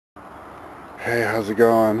Hey, how's it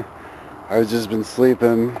going? I've just been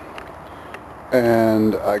sleeping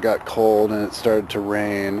and I got cold and it started to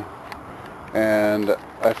rain and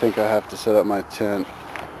I think I have to set up my tent.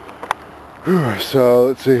 Whew, so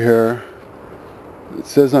let's see here. It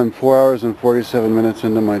says I'm 4 hours and 47 minutes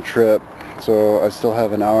into my trip, so I still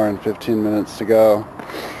have an hour and 15 minutes to go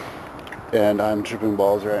and I'm tripping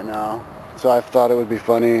balls right now. So I thought it would be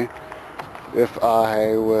funny if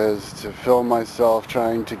I was to film myself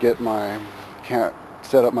trying to get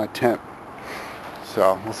set up my tent.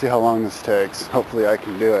 So we'll see how long this takes. Hopefully I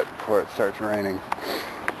can do it before it starts raining.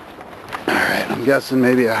 Alright, I'm guessing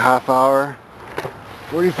maybe a half hour,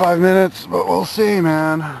 45 minutes, but we'll see,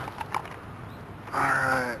 man.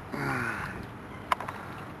 Alright.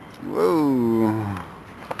 Whoa.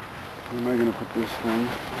 Where am I going to put this thing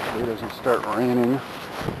so it doesn't start raining?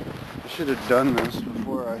 I should have done this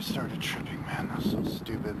before I started tripping, man. That's so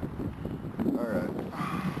stupid. Alright.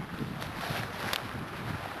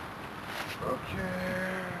 Okay.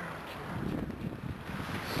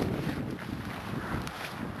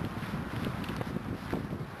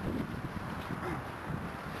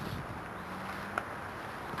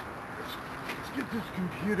 Let's get this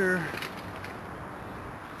computer.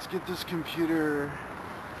 Let's get this computer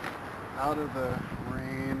out of the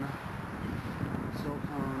rain. Cell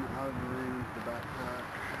phone out of the rain with the backpack.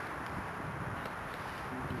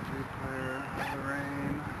 MP3 player out of the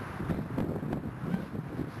rain.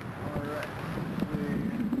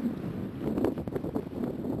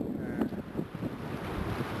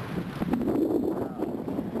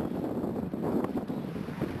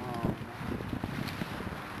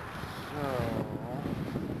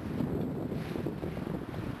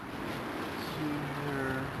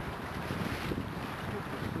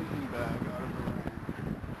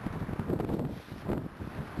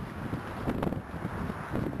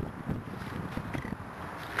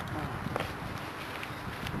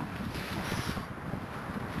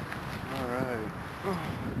 Alright.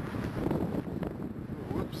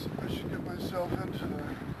 Whoops, I should get myself into the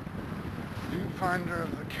viewfinder of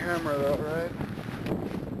the camera though, right?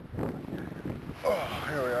 Oh,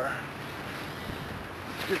 here we are.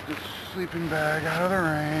 Let's get this sleeping bag out of the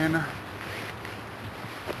rain.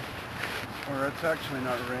 Or it's actually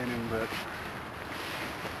not raining, but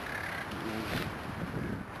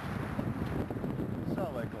I saw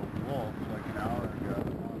like a wolf like an hour ago.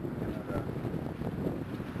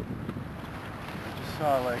 I just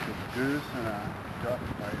saw like a goose and a duck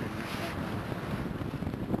fighting or something.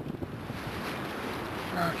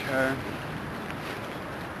 Okay.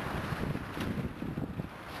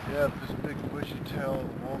 Yeah, this big bushy-tailed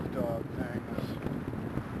wolf dog thing was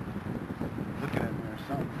looking at me or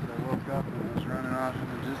something because I woke up and it was running off in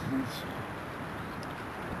the distance.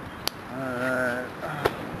 Alright.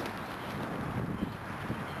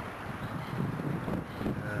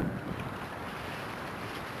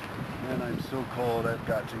 Man, I'm so cold, I've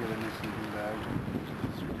got to get a new sleeping bag.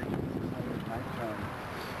 It's ridiculous. It's not even nighttime.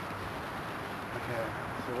 Okay,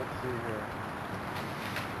 so let's see here.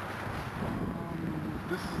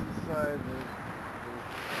 This is the side that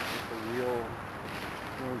the wheel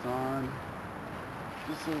goes on.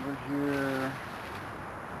 This over here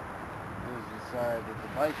is the side that the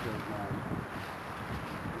bike goes on.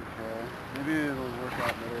 Okay, maybe it'll work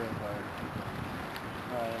out better if I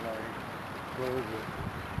close it.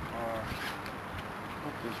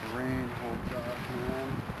 Hope this rain holds off, man.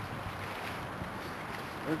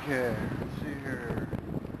 Okay, let's see here.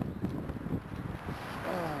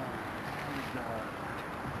 Oh my God.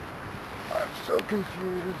 I'm so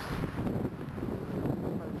confused.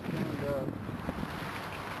 I stand up.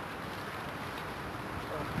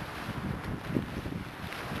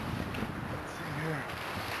 Let's see here.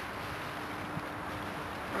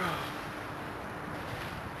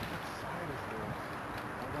 What side is this?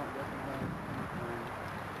 I don't recognize anything.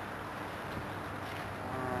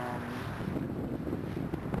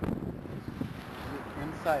 Is it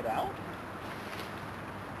inside out?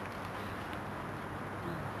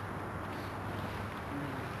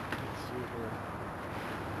 Let's see here.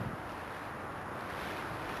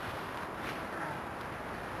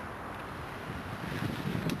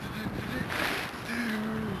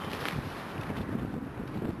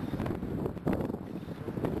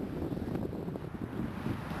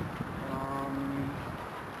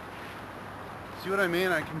 See what I mean?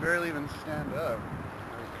 I can barely even stand up.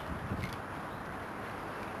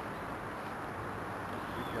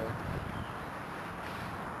 Okay.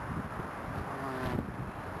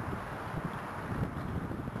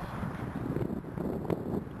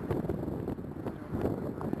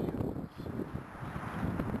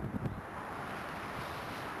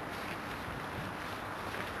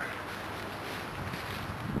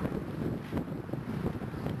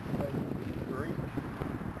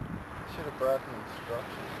 should have brought the instructions.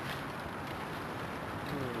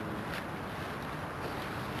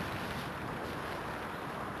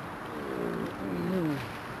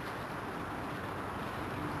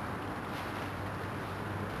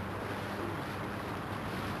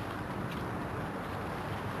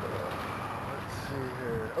 Let's see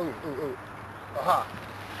here. Oh. Aha!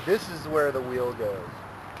 This is where the wheel goes.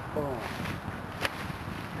 Boom.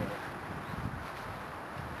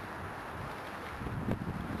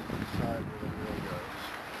 Side where the wheel goes.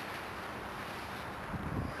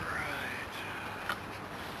 Alright.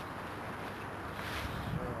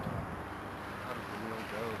 So, how does the wheel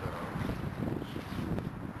go though?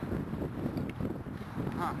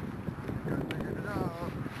 Huh. Gotta figure it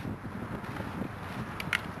out.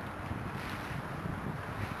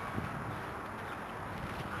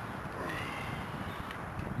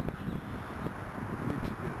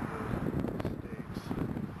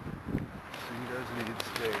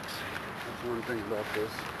 Steaks. That's one thing about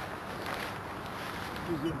this.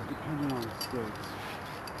 It's depending on the steaks.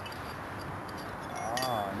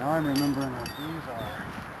 Ah, now I'm remembering what these are.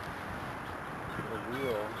 The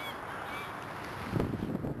wheel.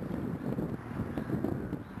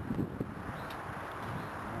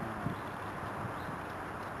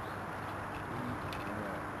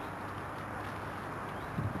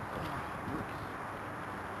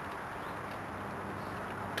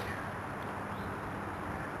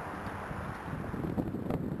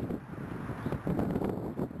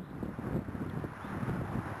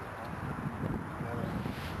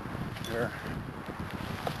 There.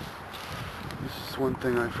 This is one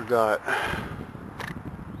thing I forgot.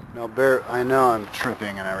 Now, I know I'm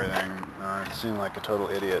tripping and everything. I seem like a total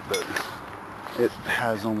idiot, but it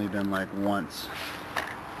has only been like once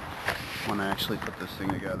when I actually put this thing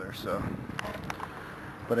together. So,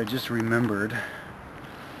 but I just remembered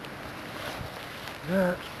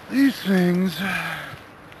that these things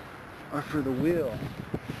are for the wheel.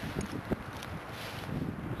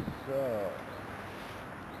 So.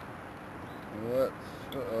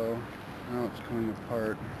 Uh-oh, now it's coming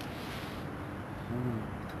apart.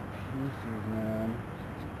 Pieces, man.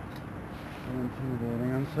 So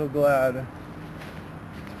intimidating. I'm so glad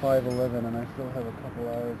it's 5:11 and I still have a couple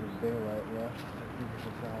hours of daylight left to figure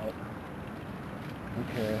this out.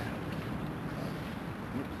 Okay.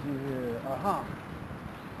 Let's see here. Aha!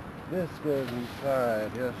 This goes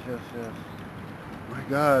inside. Yes. My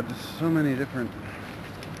God, there's so many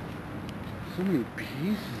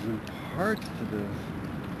pieces and parts to this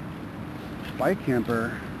bike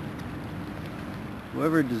camper.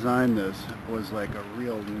 Whoever designed this was like a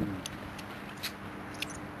real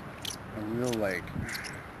like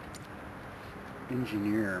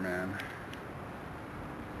engineer, man.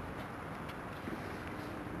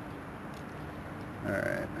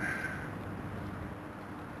 Alright.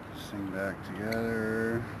 This thing back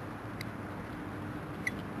together.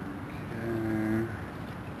 Okay.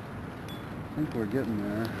 I think we're getting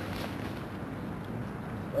there.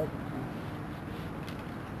 Up.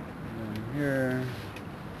 And here.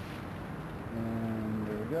 And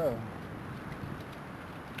there we go.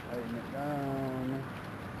 Tighten it down.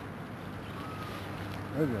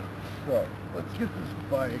 Okay. So, let's get this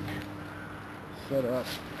bike set up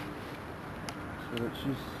so that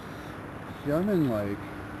she's... See, I'm in like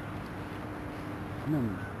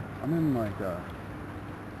a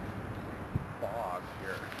bog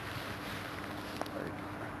here. Like,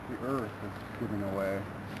 the earth is giving away.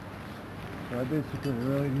 So I basically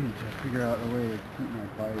really need to figure out a way to keep my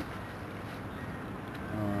bike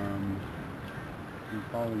from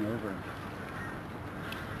falling over.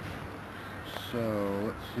 So,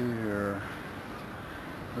 let's see here.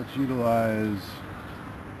 Let's utilize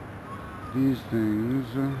these things.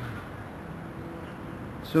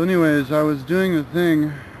 So anyways, I was doing a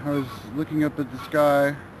thing. I was looking up at the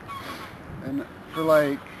sky, and for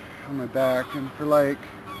like, on my back, and for like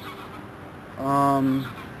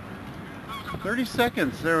 30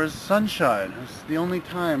 seconds there was sunshine. It was the only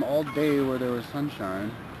time all day where there was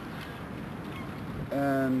sunshine.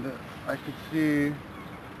 And I could see,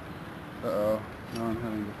 uh-oh, now I'm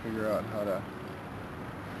having to figure out how to,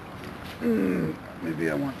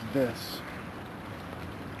 maybe I want this.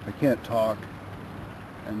 I can't talk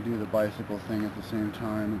and do the bicycle thing at the same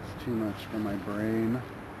time. It's too much for my brain.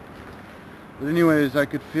 But anyways, I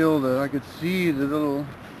could see the little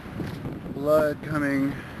blood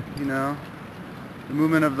coming, you know, the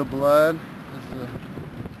movement of the blood as the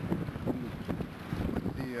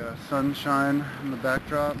sunshine in the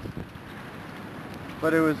backdrop.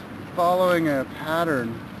 But it was following a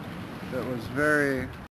pattern that was very